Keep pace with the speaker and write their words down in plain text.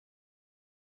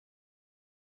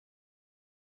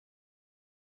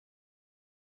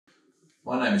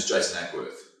My name is Jason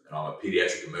Ackworth, and I'm a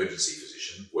paediatric emergency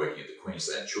physician working at the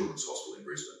Queensland Children's Hospital in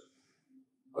Brisbane.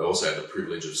 I also have the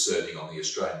privilege of serving on the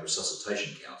Australian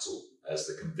Resuscitation Council as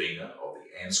the convener of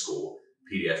the ANZCOR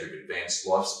Paediatric Advanced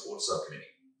Life Support Subcommittee.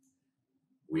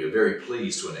 We are very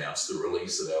pleased to announce the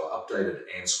release of our updated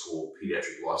ANZCOR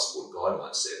Paediatric Life Support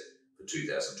Guidelines set for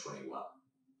 2021.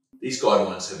 These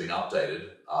guidelines have been updated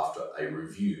after a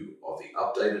review of the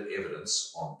updated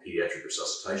evidence on paediatric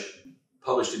resuscitation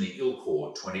published in the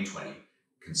ILCOR 2020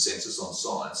 Consensus on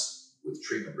Science with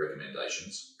Treatment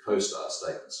Recommendations CoSTR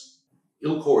statements.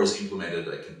 ILCOR has implemented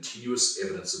a continuous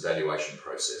evidence evaluation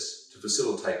process to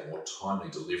facilitate more timely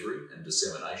delivery and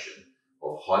dissemination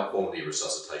of high-quality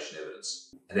resuscitation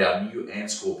evidence. And our new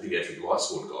ANZCOR Paediatric Life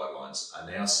Support Guidelines are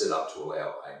now set up to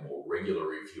allow a more regular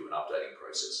review and updating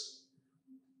process.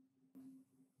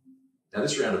 Now,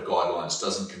 this round of guidelines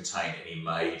doesn't contain any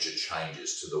major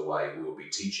changes to the way we will be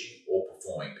teaching or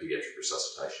performing paediatric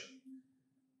resuscitation.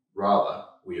 Rather,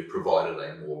 we have provided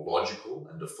a more logical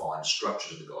and defined structure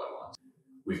to the guidelines.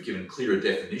 We've given clearer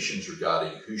definitions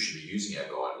regarding who should be using our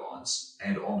guidelines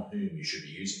and on whom you should be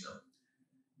using them.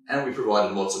 And we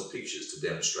provided lots of pictures to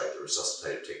demonstrate the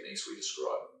resuscitative techniques we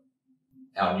describe.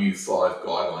 Our new 5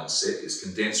 guideline set is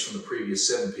condensed from the previous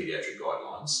 7 paediatric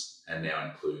guidelines and now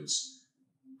includes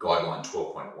Guideline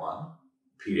 12.1,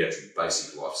 Paediatric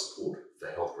Basic Life Support for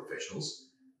Health Professionals,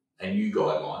 a new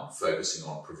guideline focusing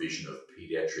on provision of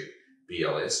paediatric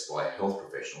BLS by health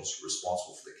professionals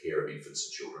responsible for the care of infants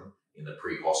and children in the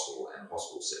pre-hospital and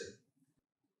hospital setting.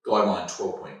 Guideline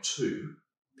 12.2,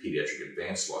 Paediatric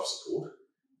Advanced Life Support,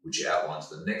 which outlines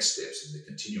the next steps in the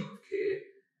continuum of care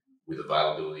with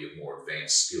availability of more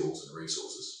advanced skills and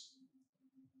resources.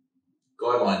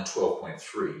 Guideline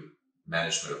 12.3,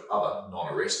 Management of other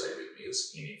non-arrest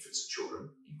arrhythmias in infants and children,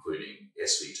 including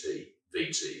SVT,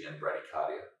 VT and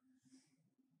bradycardia.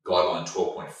 Guideline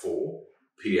 12.4,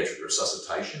 Paediatric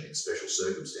Resuscitation in Special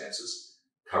Circumstances,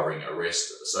 covering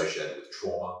arrest associated with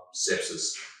trauma,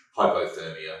 sepsis,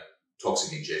 hypothermia,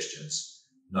 toxic ingestions,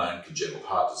 known congenital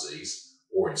heart disease,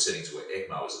 or in settings where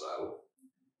ECMO is available.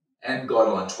 And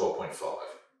Guideline 12.5,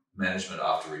 Management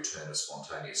after return of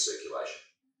spontaneous circulation.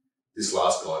 This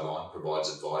last guideline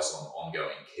provides advice on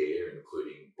ongoing care,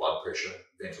 including blood pressure,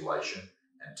 ventilation,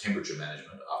 and temperature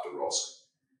management after ROSC.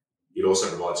 It also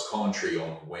provides commentary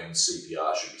on when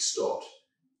CPR should be stopped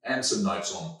and some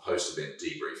notes on post-event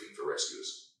debriefing for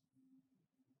rescuers.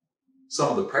 Some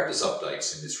of the practice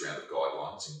updates in this round of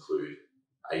guidelines include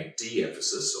a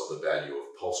de-emphasis of the value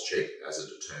of pulse check as a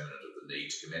determinant of the need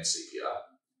to commence CPR,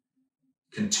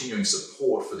 continuing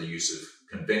support for the use of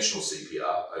conventional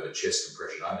CPR over chest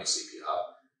compression-only CPR,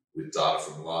 with data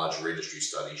from large registry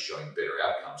studies showing better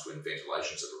outcomes when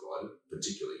ventilations are provided,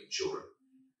 particularly in children.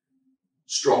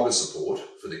 Stronger support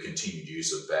for the continued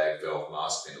use of bag valve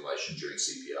mask ventilation during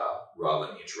CPR, rather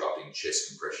than interrupting chest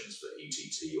compressions for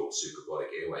ETT or supraglottic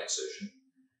airway insertion.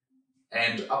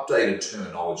 And updated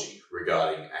terminology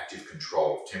regarding active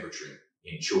control of temperature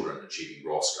in children achieving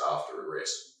ROSC after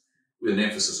arrest, with an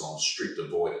emphasis on strict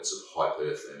avoidance of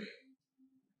hyperthermia.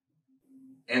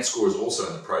 ANZCOR is also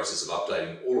in the process of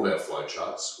updating all of our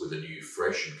flowcharts with a new,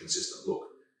 fresh and consistent look.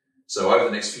 So over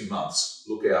the next few months,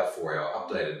 look out for our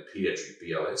updated paediatric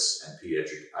BLS and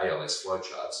paediatric ALS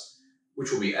flowcharts,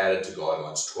 which will be added to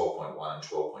Guidelines 12.1 and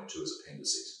 12.2 as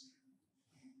appendices.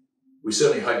 We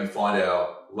certainly hope you find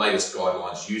our latest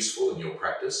guidelines useful in your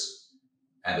practice,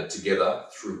 and that together,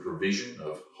 through provision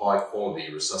of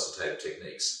high-quality resuscitative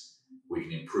techniques, we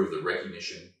can improve the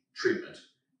recognition, treatment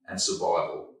and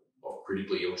survival of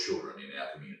critically ill children in our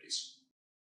communities.